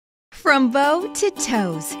From bow to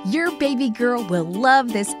toes, your baby girl will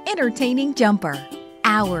love this entertaining jumper.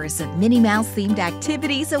 Hours of Minnie Mouse-themed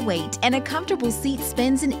activities await, and a comfortable seat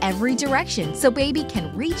spins in every direction so baby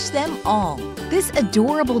can reach them all. This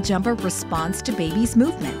adorable jumper responds to baby's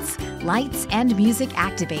movements. Lights and music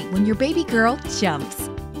activate when your baby girl jumps.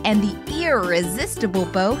 And the irresistible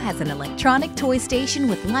bow has an electronic toy station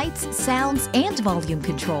with lights, sounds, and volume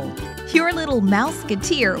control. Your little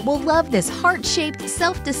Mouseketeer will love this heart-shaped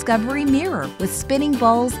self-discovery mirror with spinning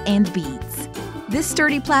balls and beads. This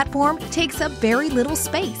sturdy platform takes up very little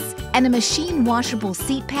space, and a machine-washable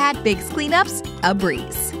seat pad makes cleanups a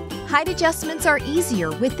breeze. Height adjustments are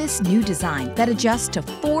easier with this new design that adjusts to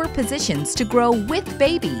 4 positions to grow with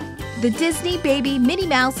baby. The Disney Baby Minnie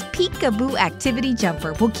Mouse PeekABoo activity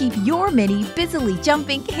jumper will keep your Minnie busily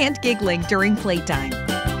jumping and giggling during playtime.